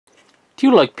Do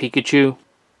you like Pikachu?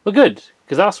 Well, good,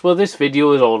 because that's what this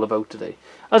video is all about today.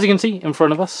 As you can see in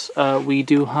front of us, we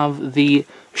do have the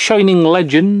Shining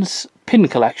Legends pin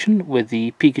collection with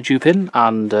the Pikachu pin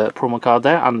and promo card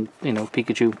there, and, you know,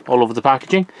 Pikachu all over the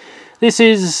packaging. This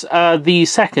is the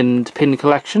second pin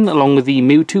collection, along with the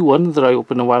Mewtwo one that I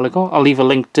opened a while ago. I'll leave a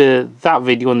link to that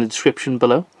video in the description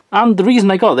below. And the reason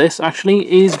I got this,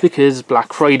 actually, is because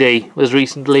Black Friday was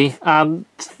recently, and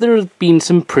there have been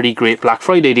some pretty great Black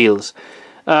Friday deals.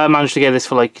 Managed to get this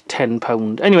for like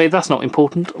 £10. Anyway, that's not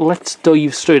important. Let's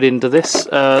dive straight into this.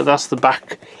 That's the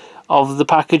back of the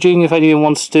packaging. If anyone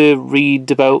wants to read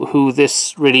about who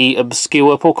this really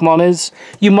obscure Pokemon is,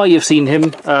 you might have seen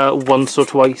him once or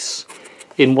twice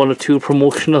in one or two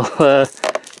promotional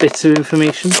bits of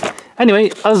information.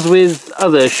 Anyway, as with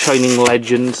other Shining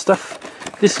Legend stuff,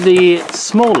 this is a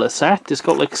smaller set. It's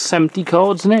got like 70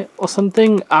 cards in it or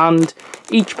something, and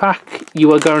each pack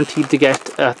you are guaranteed to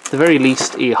get at the very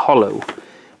least a holo,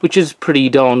 which is pretty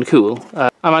darn cool. I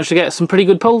managed to get some pretty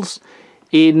good pulls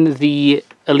in the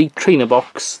Elite Trainer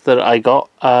box that I got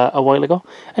a while ago.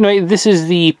 Anyway, this is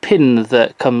the pin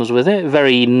that comes with it.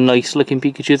 Very nice looking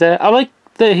Pikachu there. I like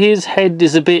that his head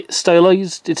is a bit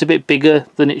stylized. It's a bit bigger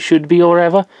than it should be or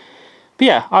whatever. But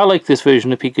yeah, I like this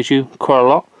version of Pikachu quite a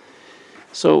lot.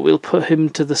 So we'll put him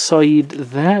to the side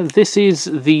there. This is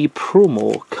the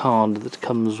promo card that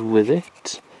comes with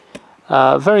it.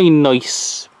 Very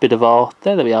nice bit of art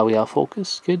there. There we are,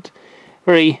 focus, good.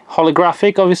 Very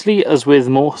holographic, obviously, as with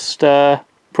most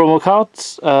promo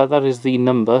cards. That is the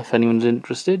number, if anyone's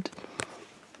interested.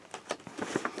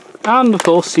 And of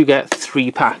course you get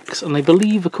 3 packs, and I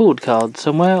believe a code card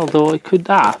somewhere, although I could...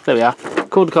 Ah, there we are.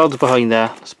 Code card's behind there.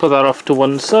 Let's put that off to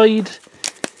one side.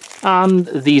 And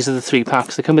these are the 3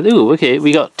 packs that come with... Ooh, okay,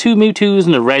 we got 2 Mewtwo's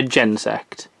and a Red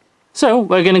Genesect. So,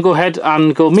 we're going to go ahead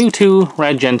and go Mewtwo,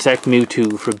 Red Genesect,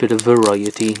 Mewtwo for a bit of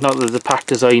variety. Not that the pack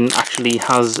design actually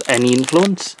has any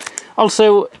influence.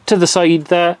 Also, to the side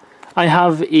there, I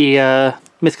have a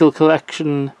Mythical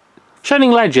Collection...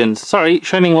 Shining Legends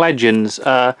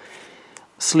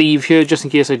sleeve here, just in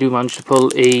case I do manage to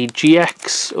pull a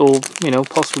GX, or, you know,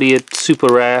 possibly a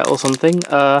Super Rare or something.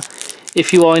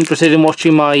 If you are interested in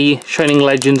watching my Shining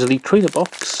Legends Elite Trainer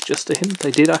box, just a hint,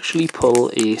 I did actually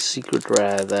pull a Secret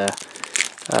Rare there.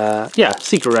 Yeah,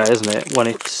 Secret Rare, isn't it? When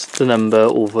it's the number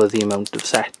over the amount of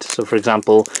set. So, for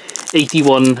example,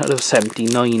 81 out of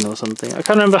 79 or something. I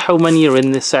can't remember how many are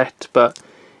in this set, but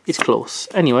it's close.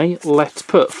 Anyway, let's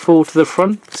put 4 to the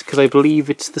front, because I believe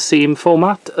it's the same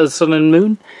format as Sun and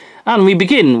Moon. And we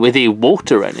begin with a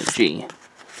Water Energy.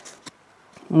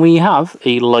 We have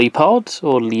a Lipard,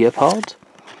 or Leopard.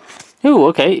 Oh,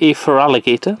 okay, a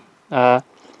Feraligatr.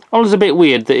 Always a bit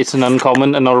weird that it's an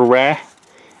uncommon and not a rare.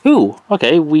 Ooh,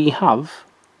 okay, we have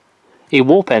a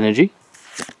Warp Energy.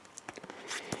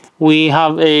 We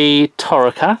have a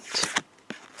Torracat.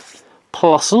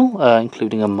 Plusle,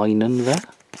 including a Minun there.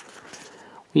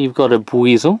 We've got a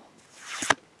Buizel.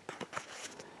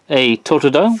 A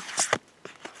Totodile.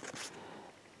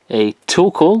 A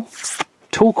Torkoal.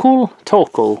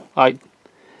 Torkoal.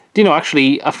 Do you know,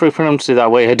 actually, after I pronounce it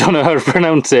that way, I don't know how to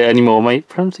pronounce it anymore. Am I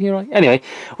pronouncing it right? Anyway,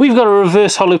 we've got a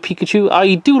reverse holo Pikachu.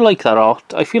 I do like that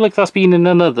art. I feel like that's been in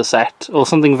another set, or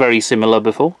something very similar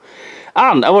before.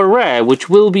 And our rare, which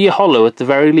will be a holo at the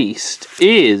very least,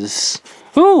 is...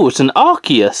 Ooh, it's an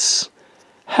Arceus.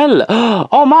 Hello.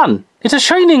 Oh man, it's a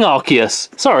Shining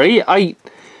Arceus. Sorry,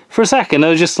 for a second I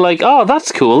was just like, oh,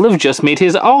 that's cool. They've just made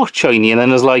his art shiny, and then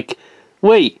I was like,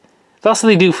 wait. That's what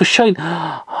they do for Shine.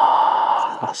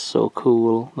 That's so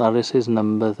cool. That is his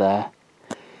number there.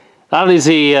 That is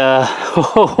a...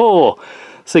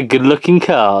 it's a good looking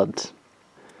card.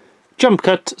 Jump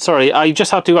cut. Sorry, I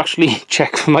just had to actually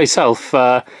check for myself.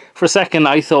 For a second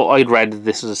I thought I'd read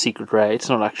this as a secret rare. It's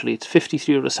not actually. It's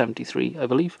 53 out of 73, I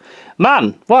believe.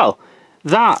 Man, well,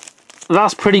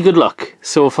 that's pretty good luck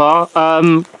so far.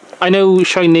 I know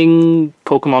Shining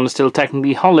Pokemon is still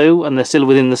technically holo and they're still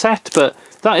within the set, but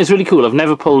that is really cool. I've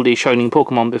never pulled a Shining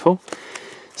Pokemon before.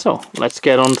 So, let's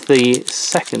get on to the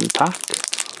second pack.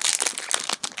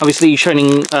 Obviously,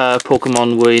 Shining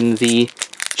Pokemon were in the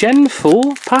Gen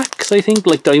 4 packs, I think,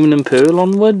 like Diamond and Pearl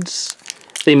onwards.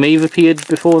 They may have appeared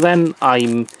before then.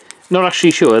 I'm not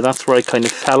actually sure. That's where I kind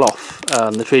of fell off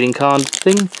the trading card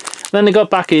thing. Then I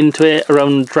got back into it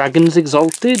around Dragons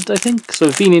Exalted, I think. So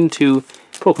I've been into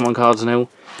Pokemon cards now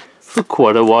for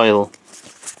quite a while.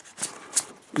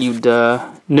 You'd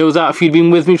know that if you'd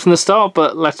been with me from the start,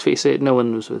 but let's face it, no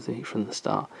one was with me from the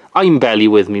start. I'm barely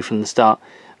with me from the start.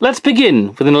 Let's begin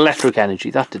with an Electric Energy.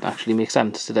 That didn't actually make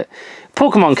sense, did it?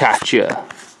 Pokemon Catcher.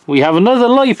 We have another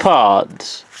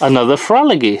Lipard, another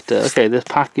Fraligator. Okay, this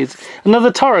pack is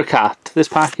another Torracat. This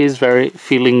pack is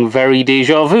feeling very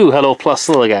deja vu. Hello,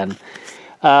 Plusle again.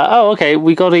 Oh, okay,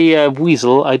 we got a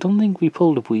Weasel. I don't think we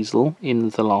pulled a Weasel in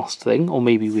the last thing, or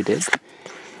maybe we did.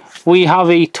 We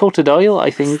have a Totodile, I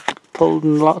think, pulled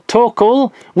in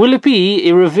Torkoal. Will it be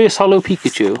a reverse hollow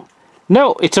Pikachu?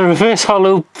 No, it's a reverse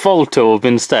hollow Voltorb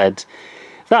instead.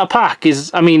 That pack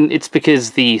is, I mean, it's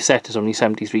because the set is only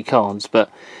 73 cards, but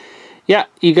yeah,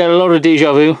 you get a lot of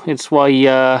deja vu. It's why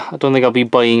I don't think I'll be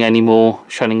buying any more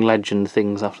Shining Legend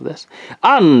things after this.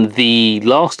 And the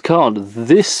last card,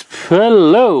 this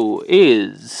fellow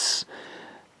is...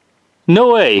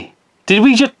 No way! Did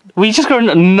we just got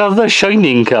another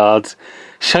Shining card?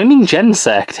 Shining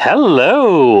Gensect,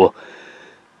 hello!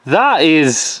 That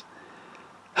is...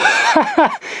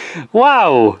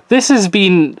 Wow, this has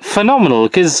been phenomenal,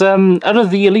 because out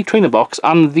of the Elite Trainer box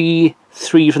and the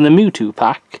 3 from the Mewtwo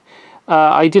pack,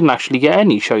 I didn't actually get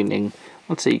any Shining.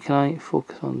 Let's see, can I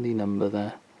focus on the number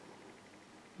there?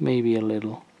 Maybe a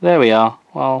little. There we are.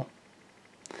 Well,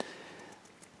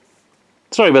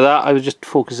 sorry about that, I was just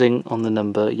focusing on the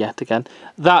number yet again.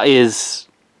 That's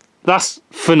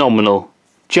phenomenal,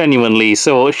 genuinely.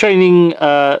 So, Shining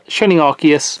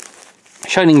Arceus,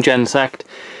 Shining Gensect.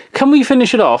 Can we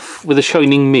finish it off with a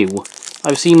Shining Mew?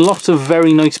 I've seen lots of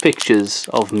very nice pictures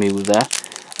of Mew there,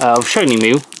 of Shining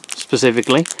Mew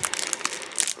specifically.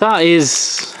 That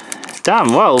is,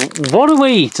 damn, well, what a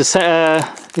way to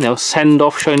send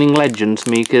off Shining Legend to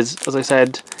me, because as I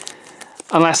said,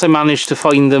 unless I manage to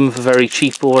find them for very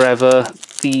cheap or whatever,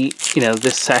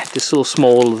 this set is so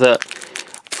small that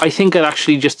I think I'd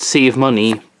actually just save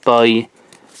money by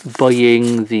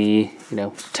buying the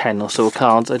 10 or so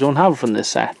cards I don't have from this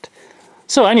set.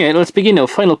 So anyway, let's begin our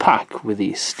final pack with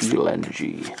the Steel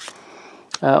Energy.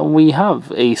 We have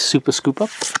a Super Scoop Up,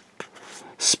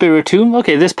 Spiritomb.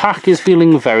 Okay, this pack is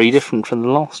feeling very different from the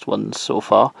last ones so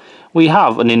far. We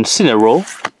have an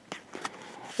Incineroar,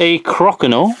 a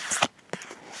Croconaw,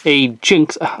 a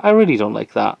Jinx. I really don't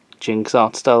like that Jinx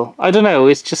art style. I don't know,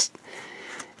 it's just...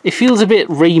 It feels a bit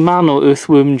Rayman or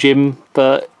Earthworm Jim,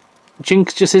 but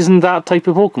Jinx just isn't that type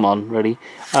of Pokemon, really.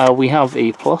 We have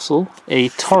a Plusle, a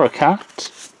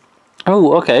Torracat.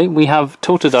 Oh, okay, we have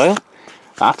Totodile.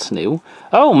 That's new.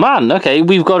 Oh, man, okay,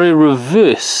 we've got a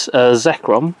reverse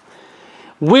Zekrom.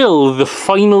 Will the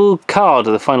final card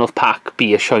of the final pack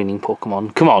be a Shining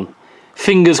Pokemon? Come on.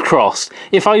 Fingers crossed.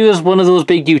 If I was one of those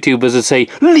big YouTubers that'd say,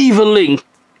 leave a link,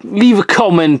 leave a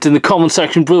comment in the comment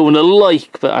section below and a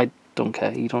like, but I don't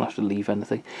care, you don't have to leave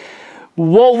anything.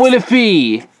 What will it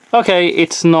be? Okay,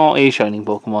 it's not a Shining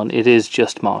Pokemon, it is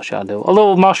just Marshadow.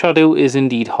 Although Marshadow is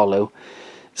indeed hollow.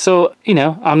 So,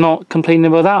 I'm not complaining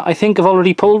about that. I think I've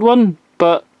already pulled one,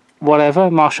 but whatever,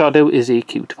 Marshadow is a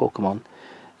cute Pokemon.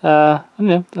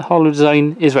 The hollow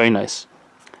design is very nice.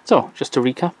 So, just to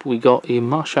recap, we got a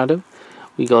Marshadow,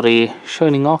 we got a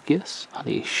Shining Arceus, and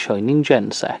a Shining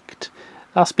Gensect.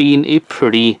 That's been a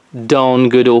pretty darn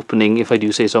good opening, if I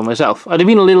do say so myself. I'd have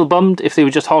been a little bummed if they were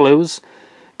just hollows,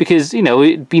 because,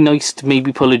 it'd be nice to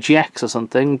maybe pull a GX or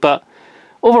something, but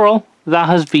overall, that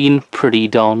has been pretty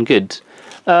darn good.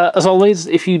 As always,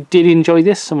 if you did enjoy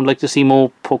this and would like to see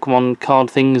more Pokemon card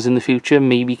things in the future,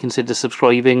 maybe consider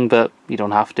subscribing, but you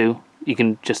don't have to. You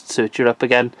can just search it up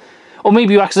again. Or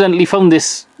maybe you accidentally found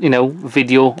this,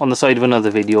 video on the side of another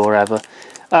video or whatever.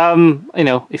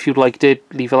 If you'd liked it,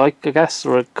 leave a like, I guess,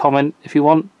 or a comment if you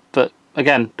want. But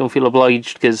again, don't feel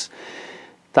obliged, because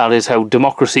that is how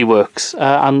democracy works.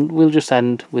 And we'll just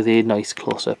end with a nice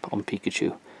close-up on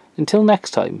Pikachu. Until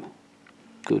next time,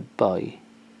 goodbye.